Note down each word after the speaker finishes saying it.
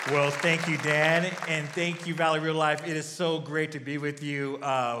Well, thank you, Dan, and thank you, Valley Real Life. It is so great to be with you.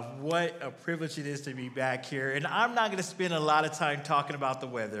 What a privilege it is to be back here. And I'm not going to spend a lot of time talking about the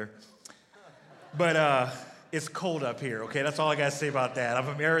weather, but it's cold up here, okay? That's all I got to say about that. I'm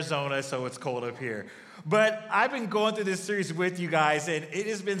from Arizona, so it's cold up here. But I've been going through this series with you guys, and it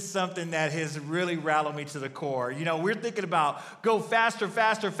has been something that has really rattled me to the core. You know, we're thinking about go faster,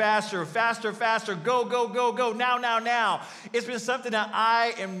 faster, faster, faster, faster, go, go, go, go, now, now, now. It's been something that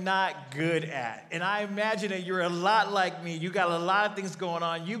I am not good at. And I imagine that you're a lot like me. You got a lot of things going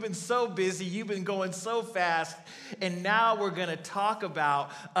on. You've been so busy. You've been going so fast. And now we're going to talk about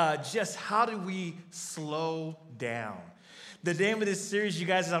just how do we slow down. The name of this series, you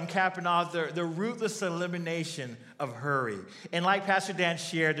guys, as I'm capping off, the ruthless elimination of hurry. And like Pastor Dan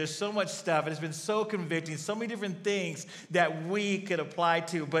shared, there's so much stuff, and it's been so convicting, so many different things that we could apply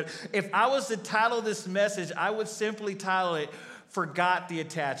to. But if I was to title this message, I would simply title it, Forgot the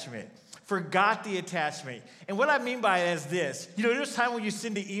Attachment. Forgot the attachment. And what I mean by that is this. You know, there's time when you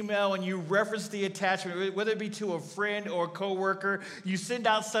send an email and you reference the attachment, whether it be to a friend or a coworker, you send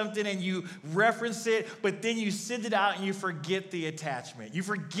out something and you reference it, but then you send it out and you forget the attachment. You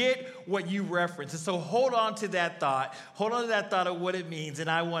forget what you reference. And so hold on to that thought. Hold on to that thought of what it means. And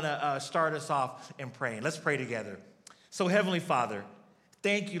I want to start us off in praying. Let's pray together. So Heavenly Father,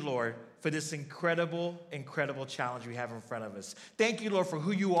 thank you, Lord, for this incredible, incredible challenge we have in front of us. Thank you, Lord, for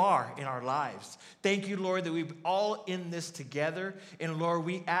who you are in our lives. Thank you, Lord, that we're all in this together. And Lord,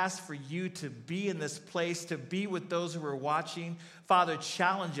 we ask for you to be in this place, to be with those who are watching. Father,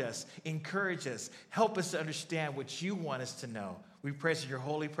 challenge us, encourage us, help us to understand what you want us to know. We praise in your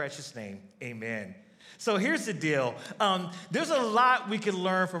holy, precious name. Amen. So here's the deal. There's a lot we can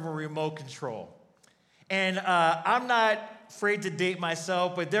learn from a remote control. And I'm not afraid to date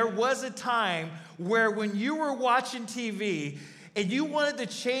myself, but there was a time where when you were watching TV and you wanted to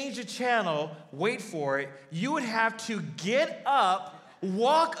change the channel, wait for it, you would have to get up,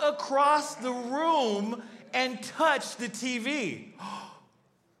 walk across the room, and touch the TV.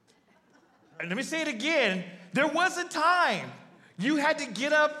 And let me say it again. There was a time you had to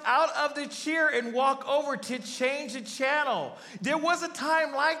get up out of the chair and walk over to change the channel. There was a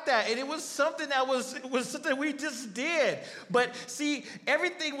time like that, and it was something that was something we just did. But see,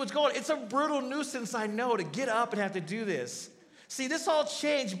 everything was going. It's a brutal nuisance, I know, to get up and have to do this. See, this all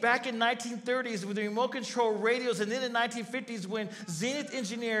changed back in 1930s with the remote control radios, and then in 1950s when Zenith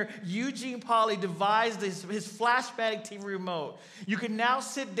engineer Eugene Pauly devised his Flashmatic TV remote. You can now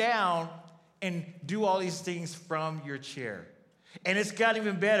sit down and do all these things from your chair. And it's gotten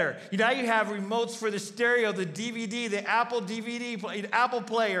even better. Now you have remotes for the stereo, the DVD, the Apple DVD, the Apple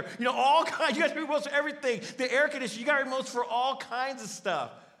player. You know, all kinds. You got remotes for everything. The air conditioner. You got remotes for all kinds of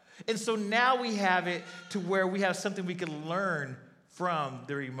stuff. And so now we have it to where we have something we can learn from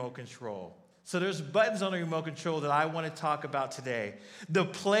the remote control. So there's buttons on the remote control that I want to talk about today. The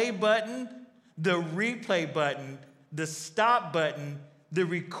play button, the replay button, the stop button, the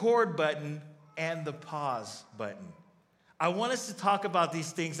record button, and the pause button. I want us to talk about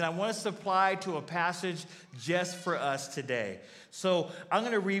these things, and I want us to apply to a passage just for us today. So I'm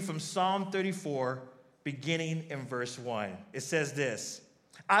going to read from Psalm 34, beginning in verse 1. It says this,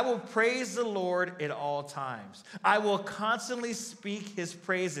 I will praise the Lord at all times. I will constantly speak his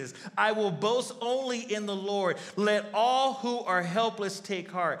praises. I will boast only in the Lord. Let all who are helpless take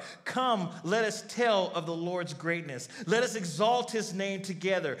heart. Come, let us tell of the Lord's greatness. Let us exalt his name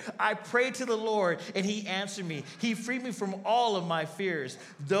together. I prayed to the Lord, and he answered me. He freed me from all of my fears.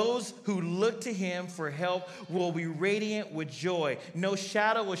 Those who look to him for help will be radiant with joy. No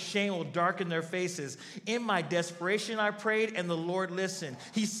shadow of shame will darken their faces. In my desperation I prayed, and the Lord listened.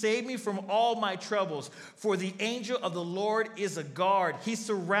 He saved me from all my troubles. For the angel of the Lord is a guard. He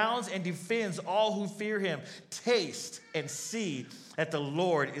surrounds and defends all who fear him. Taste and see that the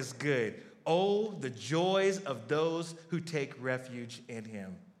Lord is good. Oh, the joys of those who take refuge in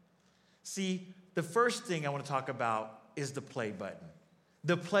him. See, the first thing I want to talk about is the play button.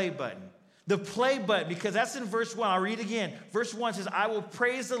 The play button. The play button, because that's in verse 1. I'll read again. Verse 1 says, I will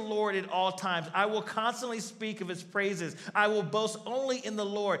praise the Lord at all times. I will constantly speak of his praises. I will boast only in the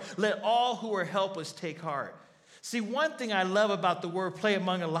Lord. Let all who are helpless take heart. See, one thing I love about the word play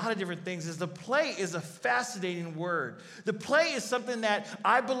among a lot of different things is the play is a fascinating word. The play is something that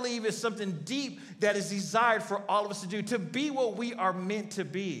I believe is something deep that is desired for all of us to do, to be what we are meant to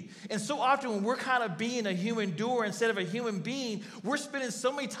be. And so often when we're kind of being a human doer instead of a human being, we're spending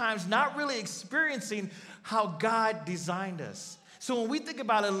so many times not really experiencing how God designed us. So when we think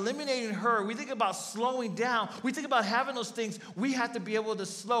about eliminating her, we think about slowing down, we think about having those things, we have to be able to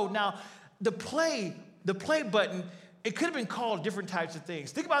slow. Now, the play button it could have been called different types of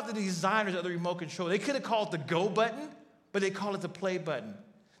things. Think about the designers of the remote control. They could have called it the go button, but they call it the play button.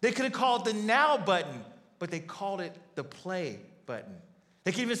 They could have called it the now button, but they called it the play button.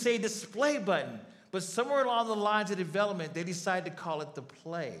 They could even say display button, but somewhere along the lines of development, they decided to call it the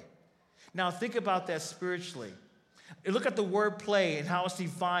play. Now think about that spiritually. Look at the word play and how it's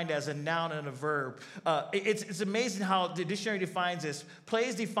defined as a noun and a verb. It's amazing how the dictionary defines this. Play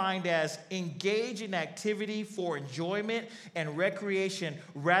is defined as engage in activity for enjoyment and recreation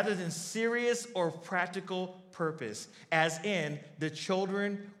rather than serious or practical purpose, as in the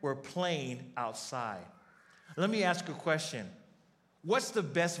children were playing outside. Let me ask you a question. What's the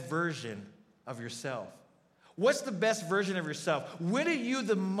best version of yourself? What's the best version of yourself? When are you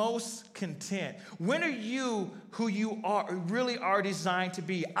the most content? When are you who you really are designed to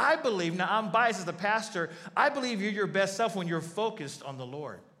be? I believe, now I'm biased as a pastor, I believe you're your best self when you're focused on the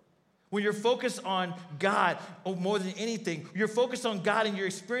Lord. When you're focused on God more than anything, you're focused on God and you're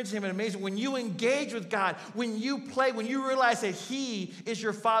experiencing Him and amazing. When you engage with God, when you play, when you realize that He is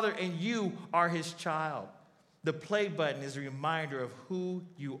your Father and you are His child, the play button is a reminder of who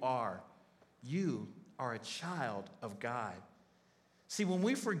you are. You are a child of God. See, when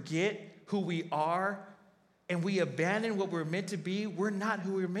we forget who we are and we abandon what we're meant to be, we're not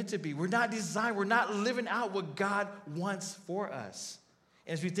who we're meant to be. We're not designed. We're not living out what God wants for us.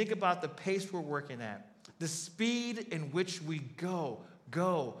 And as we think about the pace we're working at, the speed in which we go,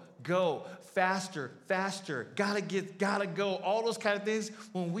 faster, gotta go, all those kind of things,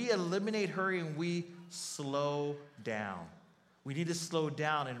 when we eliminate hurry and we slow down, we need to slow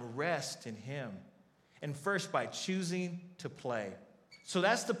down and rest in Him. And first, by choosing to play. So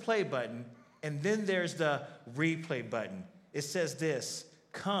that's the play button. And then there's the replay button. It says this,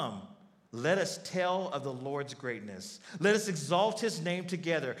 come, let us tell of the Lord's greatness. Let us exalt His name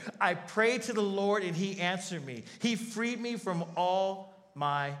together. I prayed to the Lord and He answered me. He freed me from all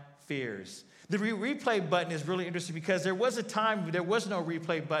my fears. The replay button is really interesting because there was a time there was no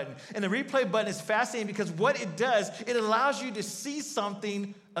replay button. And the replay button is fascinating because what it does, it allows you to see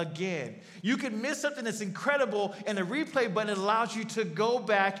something again. You can miss something that's incredible, and the replay button allows you to go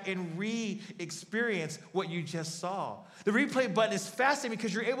back and re-experience what you just saw. The replay button is fascinating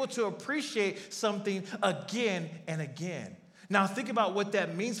because you're able to appreciate something again and again. Now, think about what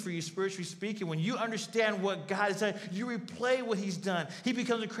that means for you, spiritually speaking. When you understand what God has done, you replay what He's done. He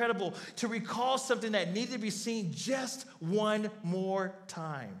becomes incredible to recall something that needed to be seen just one more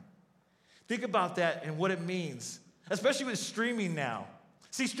time. Think about that and what it means, especially with streaming now.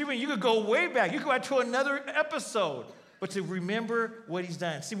 See, streaming, you could go way back. You could go back to another episode, but to remember what He's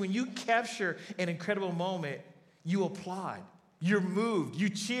done. See, when you capture an incredible moment, you applaud. You're moved, you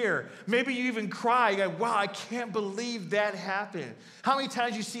cheer. Maybe you even cry. You're like, wow, I can't believe that happened. How many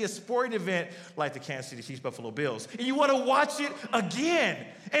times you see a sporting event like the Kansas City Chiefs Buffalo Bills, and you want to watch it again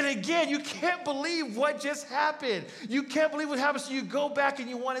and again? You can't believe what just happened. You can't believe what happened, so you go back and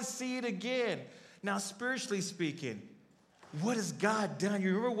you want to see it again. Now, spiritually speaking, what has God done? You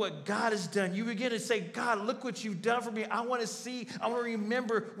remember what God has done. You begin to say, God, look what you've done for me. I want to see, I want to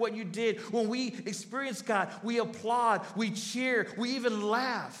remember what you did. When we experience God, we applaud, we cheer, we even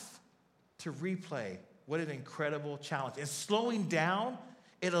laugh. To replay, what an incredible challenge. And slowing down,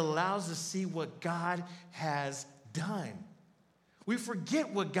 it allows us to see what God has done. We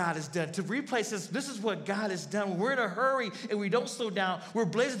forget what God has done. To replay says, this is what God has done. When we're in a hurry and we don't slow down, we're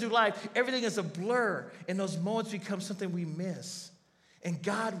blazing through life, everything is a blur, and those moments become something we miss. And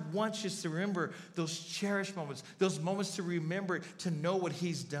God wants us to remember those cherished moments, those moments to remember, to know what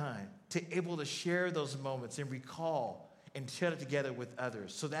He's done, to able to share those moments and recall and share it together with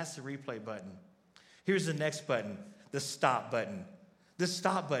others. So that's the replay button. Here's the next button, the stop button. The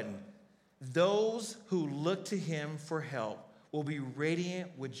stop button. Those who look to Him for help will be radiant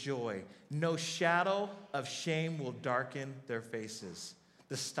with joy. No shadow of shame will darken their faces.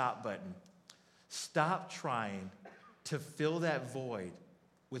 The stop button. Stop trying to fill that void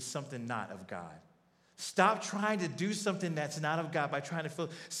with something not of God. Stop trying to do something that's not of God by trying to fill.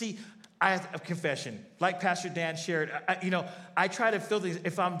 See, I have a confession. Like Pastor Dan shared, I try to fill things.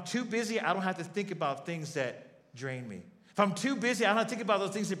 If I'm too busy, I don't have to think about things that drain me. If I'm too busy, I don't have to think about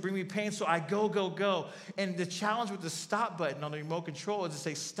those things that bring me pain, so I go. And the challenge with the stop button on the remote control is to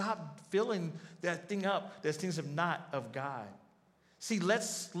say, stop filling that thing up. Those things are not of God. See, let's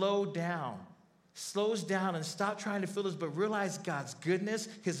slow down. Slows down and stop trying to fill this, but realize God's goodness,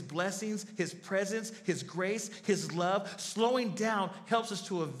 His blessings, His presence, His grace, His love. Slowing down helps us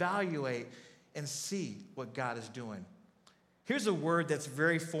to evaluate and see what God is doing. Here's a word that's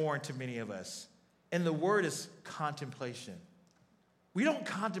very foreign to many of us. And the word is contemplation. We don't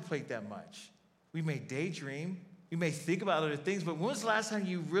contemplate that much. We may daydream. You may think about other things, but when was the last time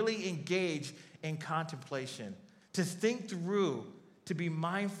you really engaged in contemplation? To think through, to be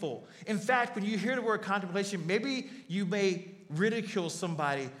mindful. In fact, when you hear the word contemplation, maybe you may ridicule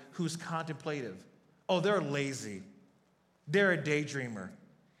somebody who's contemplative. Oh, they're lazy. They're a daydreamer.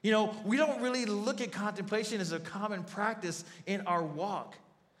 You know, we don't really look at contemplation as a common practice in our walk.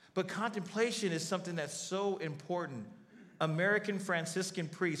 But contemplation is something that's so important. American Franciscan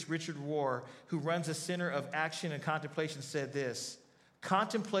priest Richard Rohr, who runs a Center of Action and Contemplation, said this: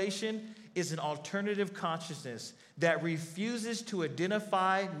 contemplation is an alternative consciousness that refuses to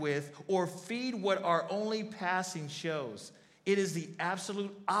identify with or feed what our only passing shows. It is the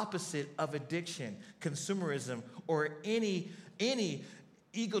absolute opposite of addiction, consumerism, or any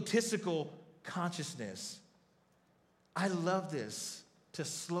egotistical consciousness. I love this, to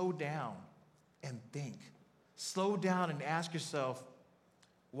slow down and think. Slow down and ask yourself,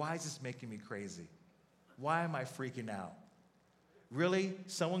 why is this making me crazy? Why am I freaking out? Really?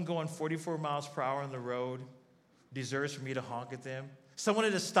 Someone going 44 miles per hour on the road deserves for me to honk at them? Someone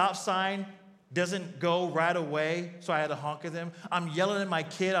at a stop sign doesn't go right away, so I had to honk at them? I'm yelling at my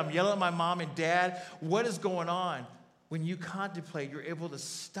kid. I'm yelling at my mom and dad. What is going on? When you contemplate, you're able to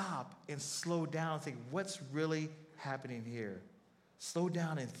stop and slow down and think, what's really happening here? Slow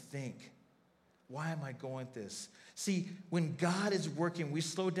down and think. Why am I going this? See, when God is working, we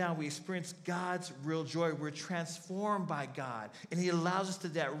slow down, we experience God's real joy. We're transformed by God, and He allows us to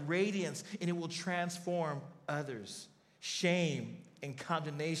that radiance, and it will transform others. Shame and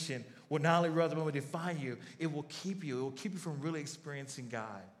condemnation will not only rather define you, it will keep you from really experiencing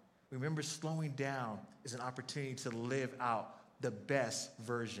God. Remember, slowing down is an opportunity to live out the best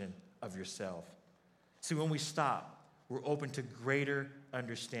version of yourself. See, when we stop, we're open to greater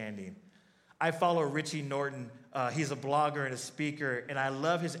understanding. I follow Richie Norton. He's a blogger and a speaker, and I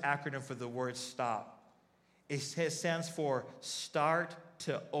love his acronym for the word STOP. It stands for Start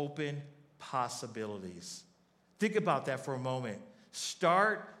to Open Possibilities. Think about that for a moment.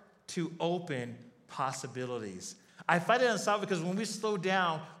 Start to open possibilities. I find it unstoppable because when we slow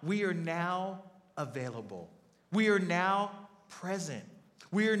down, we are now available. We are now present.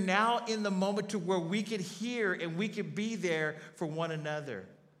 We are now in the moment to where we could hear and we could be there for one another.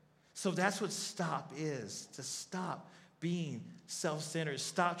 So that's what stop is, to stop being self-centered.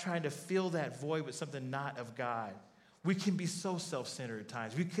 Stop trying to fill that void with something not of God. We can be so self-centered at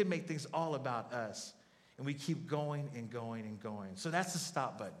times. We could make things all about us. And we keep going and going and going. So that's the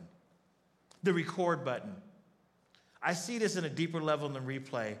stop button. The record button. I see this in a deeper level than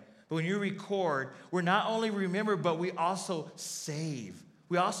replay. But when you record, we're not only remember, but we also save.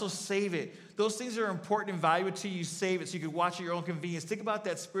 We also save it. Those things are important and valuable to you. You save it so you can watch at your own convenience. Think about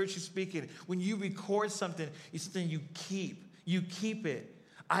that spiritually speaking. When you record something, it's something you keep. You keep it.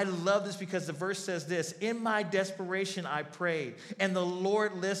 I love this because the verse says this: in my desperation I prayed, and the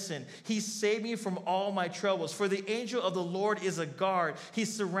Lord listened. He saved me from all my troubles. For the angel of the Lord is a guard. He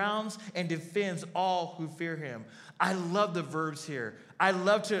surrounds and defends all who fear him. I love the verbs here. I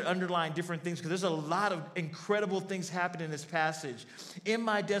love to underline different things because there's a lot of incredible things happening in this passage. In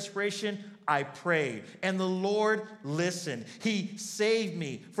my desperation, I prayed, and the Lord listened. He saved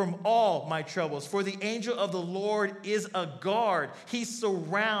me from all my troubles. For the angel of the Lord is a guard. He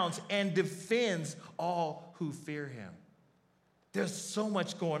surrounds and defends all who fear him. There's so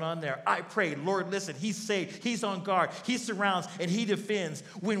much going on there. I prayed, Lord, listen. He's saved. He's on guard. He surrounds and he defends.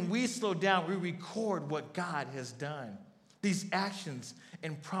 When we slow down, we record what God has done. These actions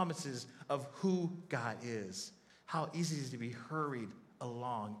and promises of who God is. How easy it is to be hurried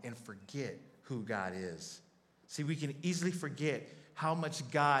along and forget who God is. See, we can easily forget how much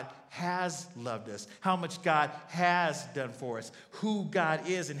God has loved us, how much God has done for us, who God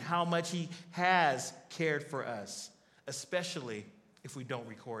is, and how much he has cared for us, especially if we don't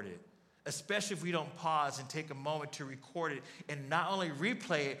record it. Especially if we don't pause and take a moment to record it and not only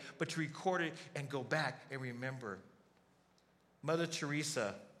replay it, but to record it and go back and remember. Mother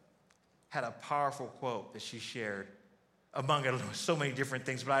Teresa had a powerful quote that she shared among so many different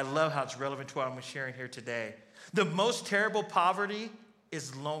things, but I love how it's relevant to what I'm sharing here today. The most terrible poverty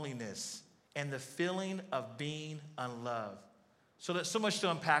is loneliness and the feeling of being unloved. So there's so much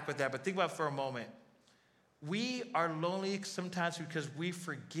to unpack with that, but think about it for a moment. We are lonely sometimes because we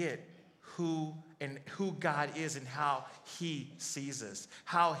forget who God is and how he sees us,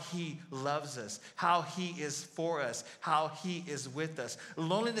 how he loves us, how he is for us, how he is with us.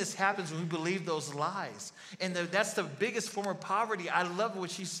 Loneliness happens when we believe those lies. And that's the biggest form of poverty. I love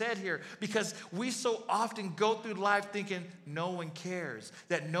what she said here because we so often go through life thinking no one cares,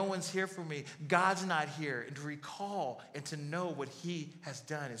 that no one's here for me, God's not here. And to recall and to know what he has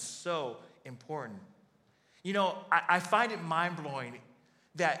done is so important. You know, I find it mind-blowing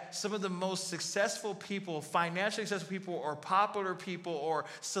that some of the most successful people, financially successful people, or popular people, or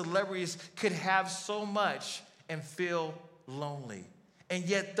celebrities could have so much and feel lonely. And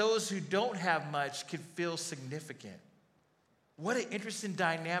yet those who don't have much could feel significant. What an interesting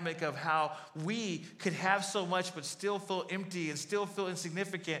dynamic of how we could have so much but still feel empty and still feel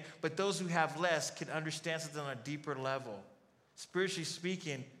insignificant, but those who have less can understand something on a deeper level. Spiritually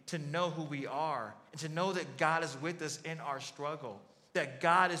speaking, to know who we are and to know that God is with us in our struggle, that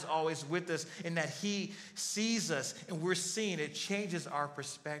God is always with us and that he sees us and we're seen. It changes our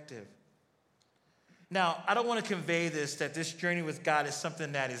perspective. Now, I don't want to convey this, that this journey with God is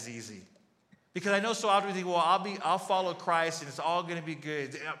something that is easy. Because I know so often we think, well, I'll follow Christ and it's all going to be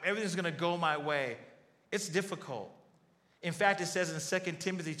good. Everything's going to go my way. It's difficult. In fact, it says in 2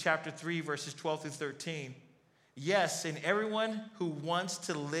 Timothy chapter 3, verses 12 through 13, yes, and everyone who wants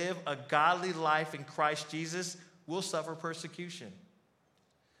to live a godly life in Christ Jesus will suffer persecution.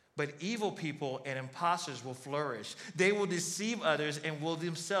 But evil people and impostors will flourish. They will deceive others and will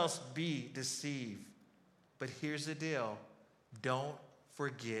themselves be deceived. But here's the deal. Don't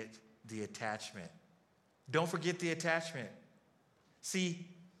forget the attachment. Don't forget the attachment. See,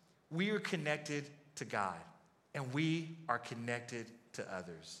 we are connected to God, and we are connected to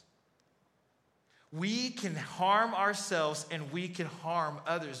others. We can harm ourselves, and we can harm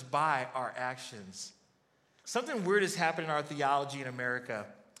others by our actions. Something weird has happened in our theology in America.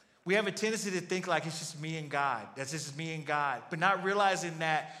 We have a tendency to think like it's just me and God. That's just me and God. But not realizing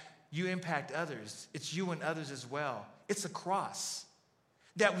that you impact others. It's you and others as well. It's a cross.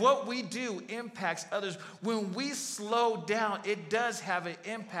 That what we do impacts others. When we slow down, it does have an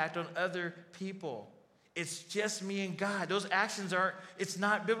impact on other people. It's just me and God. Those actions it's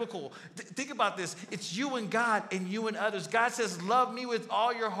not biblical. Think about this. It's you and God and you and others. God says, love me with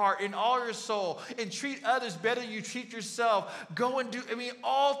all your heart and all your soul and treat others better than you treat yourself. Go and do,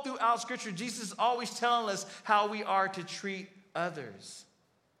 all throughout Scripture, Jesus is always telling us how we are to treat others.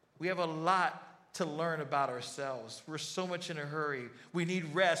 We have a lot to learn about ourselves. We're so much in a hurry. We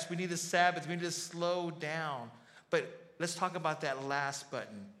need rest. We need a Sabbath. We need to slow down. But let's talk about that last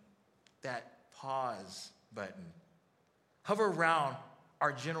button, that pause button. Hover around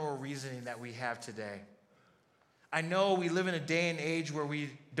our general reasoning that we have today. I know we live in a day and age where we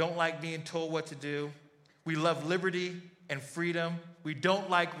don't like being told what to do. We love liberty and freedom. We don't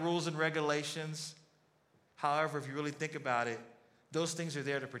like rules and regulations. However, if you really think about it, those things are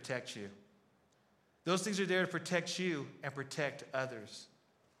there to protect you. Those things are there to protect you and protect others.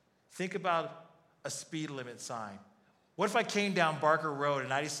 Think about a speed limit sign. What if I came down Barker Road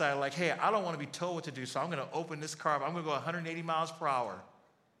and I decided like, hey, I don't want to be told what to do, so I'm going to open this car up. I'm going to go 180 miles per hour.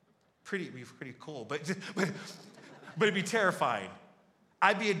 It'd be pretty cool, but it'd be terrifying.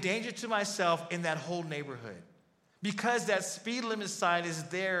 I'd be a danger to myself in that whole neighborhood because that speed limit sign is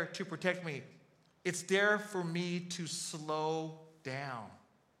there to protect me. It's there for me to slow down.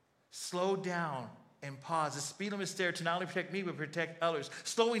 Slow down and pause. The speed limit is there to not only protect me, but protect others.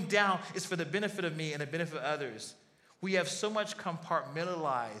 Slowing down is for the benefit of me and the benefit of others. We have so much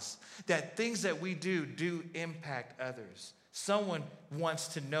compartmentalized that things that we do impact others. Someone wants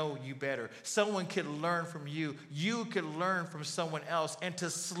to know you better. Someone could learn from you. You could learn from someone else. And to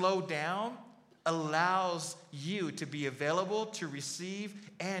slow down allows you to be available, to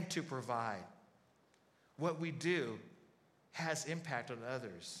receive, and to provide. What we do has impact on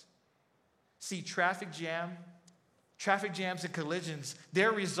others. See, traffic jams and collisions, they're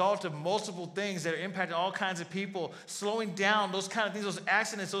a result of multiple things that are impacting all kinds of people. Slowing down, those kind of things, those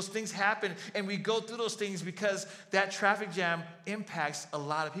accidents, those things happen, and we go through those things because that traffic jam impacts a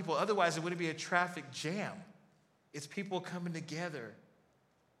lot of people. Otherwise, it wouldn't be a traffic jam. It's people coming together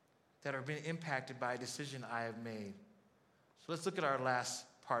that are being impacted by a decision I have made. So let's look at our last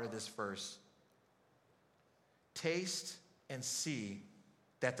part of this verse. Taste and see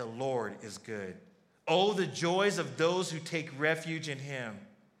that the Lord is good. Oh, the joys of those who take refuge in him.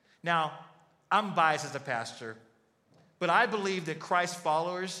 Now, I'm biased as a pastor, but I believe that Christ's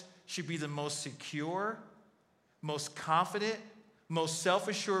followers should be the most secure, most confident, most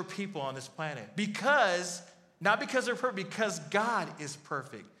self-assured people on this planet. Not because they're perfect, because God is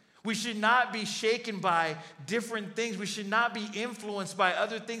perfect. We should not be shaken by different things. We should not be influenced by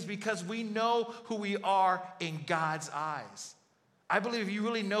other things because we know who we are in God's eyes. I believe if you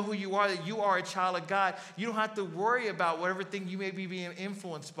really know who you are, that you are a child of God, you don't have to worry about whatever thing you may be being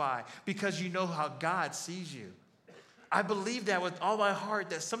influenced by because you know how God sees you. I believe that with all my heart.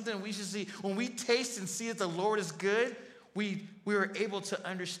 That's something we should see. When we taste and see that the Lord is good, we are able to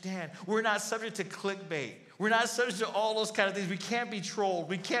understand. We're not subject to clickbait. We're not subject to all those kind of things. We can't be trolled.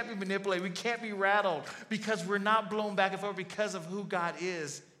 We can't be manipulated. We can't be rattled because we're not blown back and forth because of who God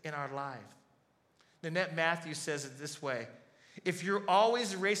is in our life. Nanette Matthews says it this way. If you're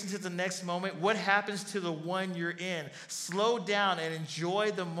always racing to the next moment, what happens to the one you're in? Slow down and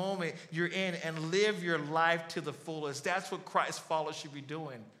enjoy the moment you're in and live your life to the fullest. That's what Christ followers should be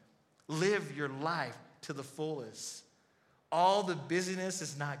doing. Live your life to the fullest. All the busyness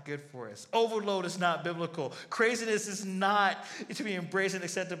is not good for us. Overload is not biblical. Craziness is not to be embraced and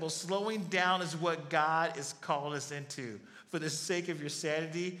acceptable. Slowing down is what God is calling us into for the sake of your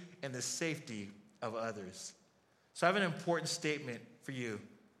sanity and the safety of others. So I have an important statement for you.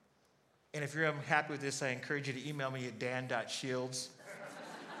 And if you're unhappy with this, I encourage you to email me at dan.shields.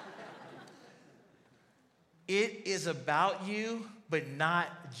 It is about you, but not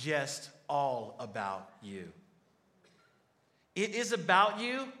just all about you. It is about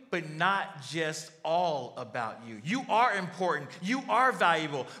you, but not just all about you. You are important. You are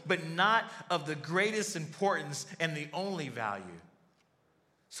valuable, but not of the greatest importance and the only value.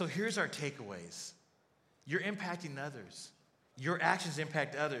 So here's our takeaways. You're impacting others. Your actions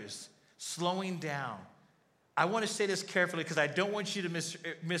impact others. Slowing down. I want to say this carefully because I don't want you to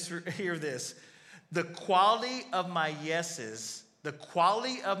mishear this. The quality of my yeses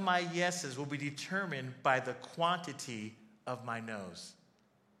will be determined by the quantity of my no's.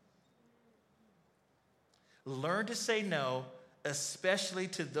 Learn to say no, especially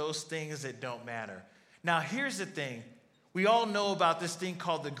to those things that don't matter. Now, here's the thing. We all know about this thing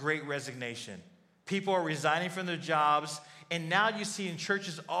called the Great Resignation. People are resigning from their jobs, and now you see in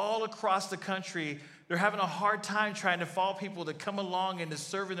churches all across the country, they're having a hard time trying to follow people to come along and to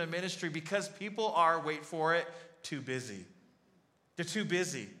serve in their ministry because people are, wait for it, too busy. They're too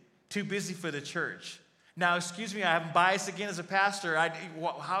busy for the church. Now, excuse me, I'm biased again as a pastor.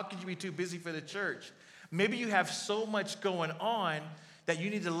 How could you be too busy for the church? Maybe you have so much going on that you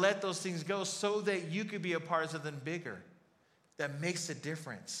need to let those things go so that you could be a part of something bigger that makes a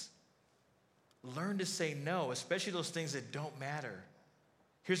difference. Learn to say no, especially those things that don't matter.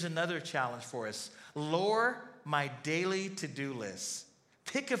 Here's another challenge for us. Lower my daily to-do list.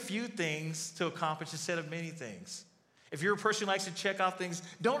 Pick a few things to accomplish instead of many things. If you're a person who likes to check off things,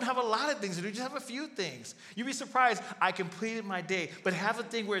 don't have a lot of things to do, just have a few things. You'd be surprised, I completed my day, but have a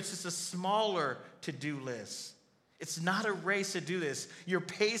thing where it's just a smaller to-do list. It's not a race to do this. Your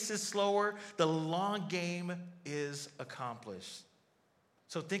pace is slower, the long game is accomplished.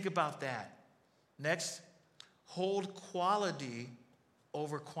 So think about that. Next, hold quality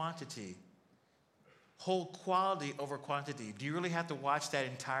over quantity. Hold quality over quantity. Do you really have to watch that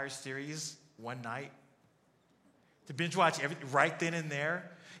entire series one night? To binge watch everything right then and there?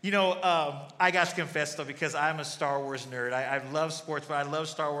 You know, I got to confess, though, because I'm a Star Wars nerd. I love sports, but I love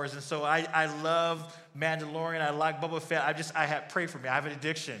Star Wars. And so I love Mandalorian. I like Boba Fett. Pray for me. I have an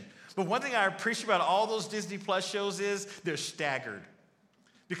addiction. But one thing I appreciate about all those Disney Plus shows is they're staggered.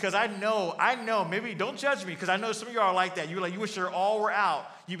 Because I know, maybe don't judge me, because I know some of you are like that. You're like, you wish they all were out.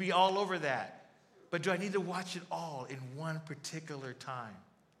 You'd be all over that. But do I need to watch it all in one particular time?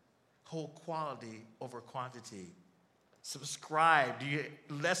 Hold quality over quantity. Subscribe. Do you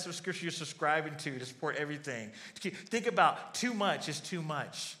less of scripture you're subscribing to support everything? Think about too much is too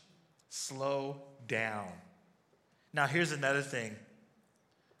much. Slow down. Now, here's another thing.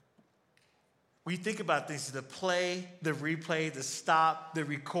 We think about things, the play, the replay, the stop, the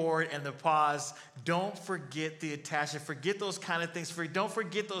record, and the pause. Don't forget the attachment. Forget those kind of things. Don't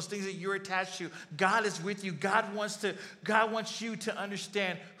forget those things that you're attached to. God is with you. God wants you to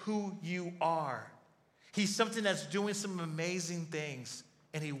understand who you are. He's something that's doing some amazing things,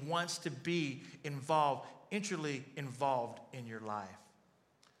 and he wants to be involved, intricately involved in your life.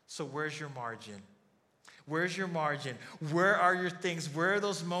 So where's your margin? Where's your margin? Where are your things? Where are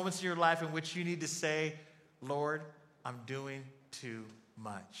those moments in your life in which you need to say, Lord, I'm doing too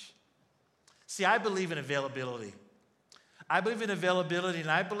much? See, I believe in availability. I believe in availability,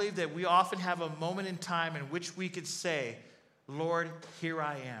 and I believe that we often have a moment in time in which we could say, Lord, here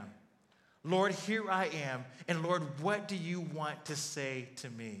I am. Lord, here I am, and Lord, what do you want to say to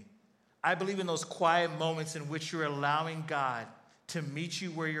me? I believe in those quiet moments in which you're allowing God to meet you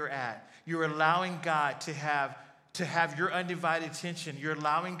where you're at. You're allowing God to have your undivided attention. You're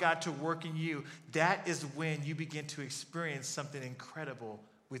allowing God to work in you. That is when you begin to experience something incredible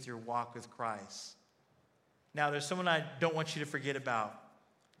with your walk with Christ. Now, there's someone I don't want you to forget about.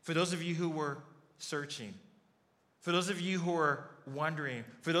 For those of you who were searching, for those of you who are wondering,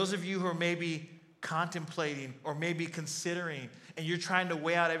 for those of you who are maybe contemplating or maybe considering, and you're trying to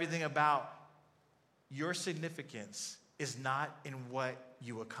weigh out everything about, your significance is not in what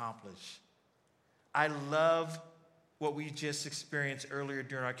you accomplish. I love what we just experienced earlier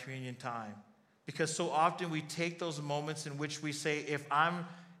during our communion time, because so often we take those moments in which we say,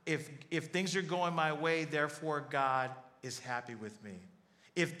 if things are going my way, therefore God is happy with me.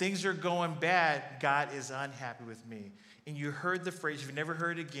 If things are going bad, God is unhappy with me. And you heard the phrase, if you've never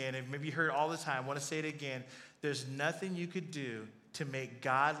heard it again, and maybe you heard it all the time, I want to say it again. There's nothing you could do to make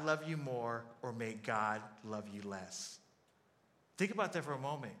God love you more or make God love you less. Think about that for a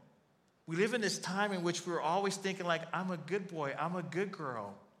moment. We live in this time in which we're always thinking like, I'm a good boy, I'm a good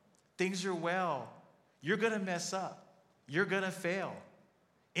girl. Things are well. You're going to mess up. You're going to fail.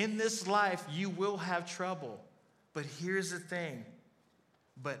 In this life, you will have trouble. But here's the thing.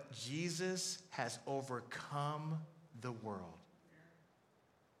 But Jesus has overcome the world.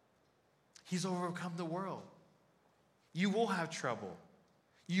 He's overcome the world. You will have trouble.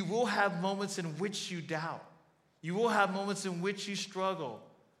 You will have moments in which you doubt. You will have moments in which you struggle.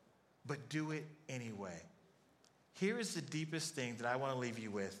 But do it anyway. Here is the deepest thing that I want to leave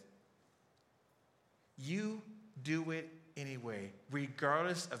you with. You do it anyway.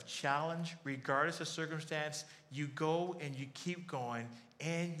 Regardless of challenge, regardless of circumstance, you go and you keep going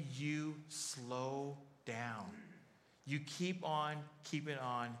and you slow down. You keep on keeping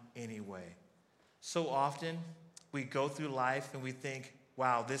on anyway. So often we go through life and we think,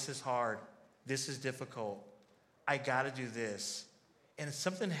 wow, this is hard. This is difficult. I got to do this. And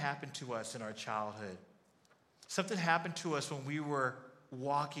something happened to us in our childhood. Something happened to us when we were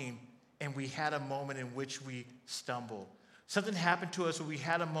walking and we had a moment in which we stumbled. Something happened to us when we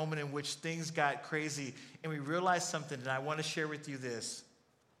had a moment in which things got crazy and we realized something, and I want to share with you this.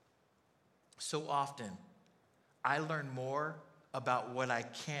 So often, I learn more about what I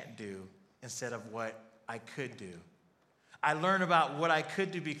can't do instead of what I could do. I learn about what I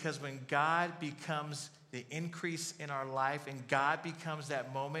could do because when God becomes the increase in our life and God becomes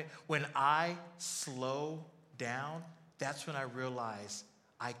that moment, when I slow down, that's when I realize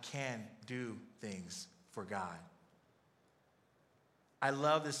I can do things for God. I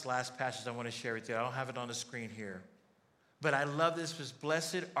love this last passage I want to share with you. I don't have it on the screen here. But I love this because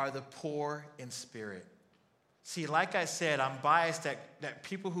blessed are the poor in spirit. See, like I said, I'm biased that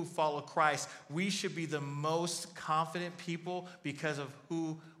people who follow Christ, we should be the most confident people because of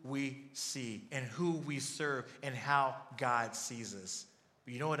who we see and who we serve and how God sees us.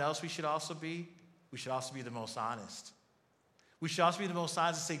 But you know what else we should also be? We should also be the most honest. We should also be the most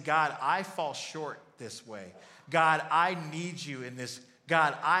honest and say, God, I fall short this way. God, I need you in this.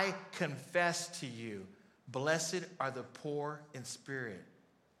 God, I confess to you. Blessed are the poor in spirit,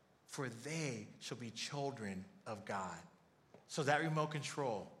 for they shall be children of God. So that remote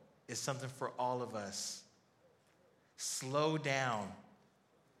control is something for all of us. Slow down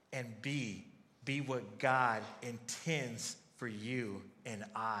and be what God intends for you and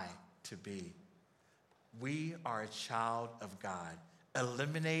I to be. We are a child of God.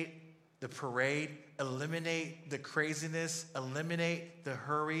 Eliminate the parade, eliminate the craziness, eliminate the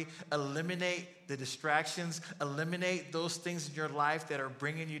hurry, eliminate the distractions, eliminate those things in your life that are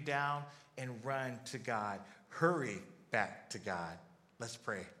bringing you down, and run to God. Hurry back to God. Let's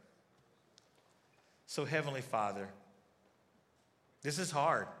pray. So, Heavenly Father, this is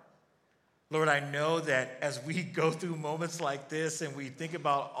hard. Lord, I know that as we go through moments like this and we think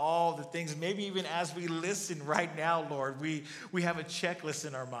about all the things, maybe even as we listen right now, Lord, we have a checklist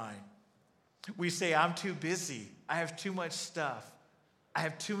in our mind. We say, I'm too busy. I have too much stuff. I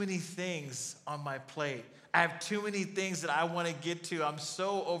have too many things on my plate. I have too many things that I want to get to. I'm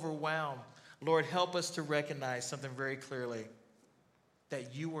so overwhelmed. Lord, help us to recognize something very clearly,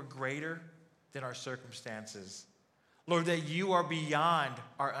 that you are greater than our circumstances. Lord, that you are beyond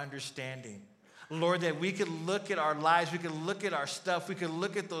our understanding. Lord, that we could look at our lives, we could look at our stuff, we could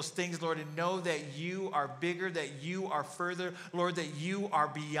look at those things, Lord, and know that you are bigger, that you are further, Lord, that you are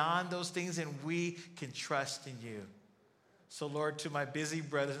beyond those things, and we can trust in you. So, Lord, to my busy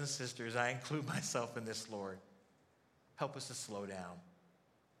brothers and sisters, I include myself in this, Lord. Help us to slow down.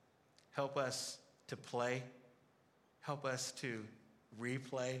 Help us to play. Help us to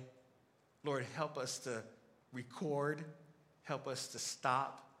replay. Lord, help us to record. Help us to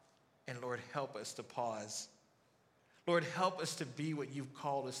stop. And Lord, help us to pause. Lord, help us to be what you've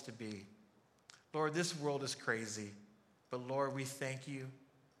called us to be. Lord, this world is crazy, but Lord, we thank you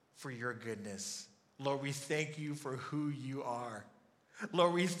for your goodness. Lord, we thank you for who you are.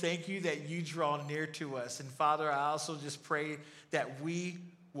 Lord, we thank you that you draw near to us. And Father, I also just pray that we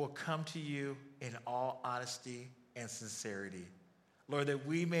will come to you in all honesty and sincerity. Lord, that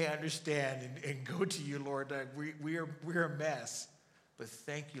we may understand and go to you, Lord, that we're a mess. But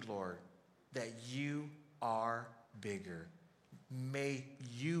thank you, Lord, that you are bigger. may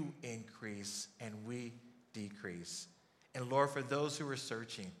you increase and we decrease. And Lord, for those who are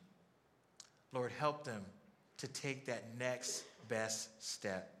searching, Lord, help them to take that next best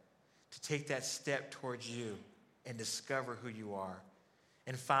step, to take that step towards you and discover who you are.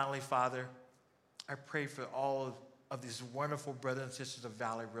 And finally, Father, I pray for all of these wonderful brothers and sisters of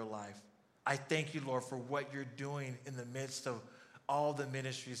Valley Real Life. I thank you, Lord, for what you're doing in the midst of all the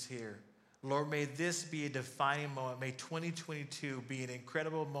ministries here. Lord, may this be a defining moment. May 2022 be an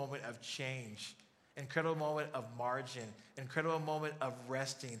incredible moment of change, incredible moment of margin, incredible moment of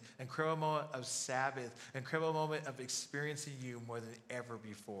resting, incredible moment of Sabbath, incredible moment of experiencing you more than ever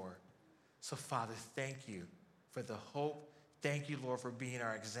before. So, Father, thank you for the hope. Thank you, Lord, for being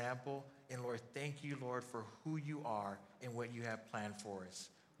our example. And, Lord, thank you, Lord, for who you are and what you have planned for us.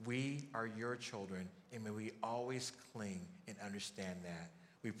 We are your children, and may we always cling and understand that.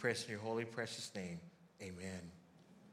 We pray in your holy, precious name. Amen.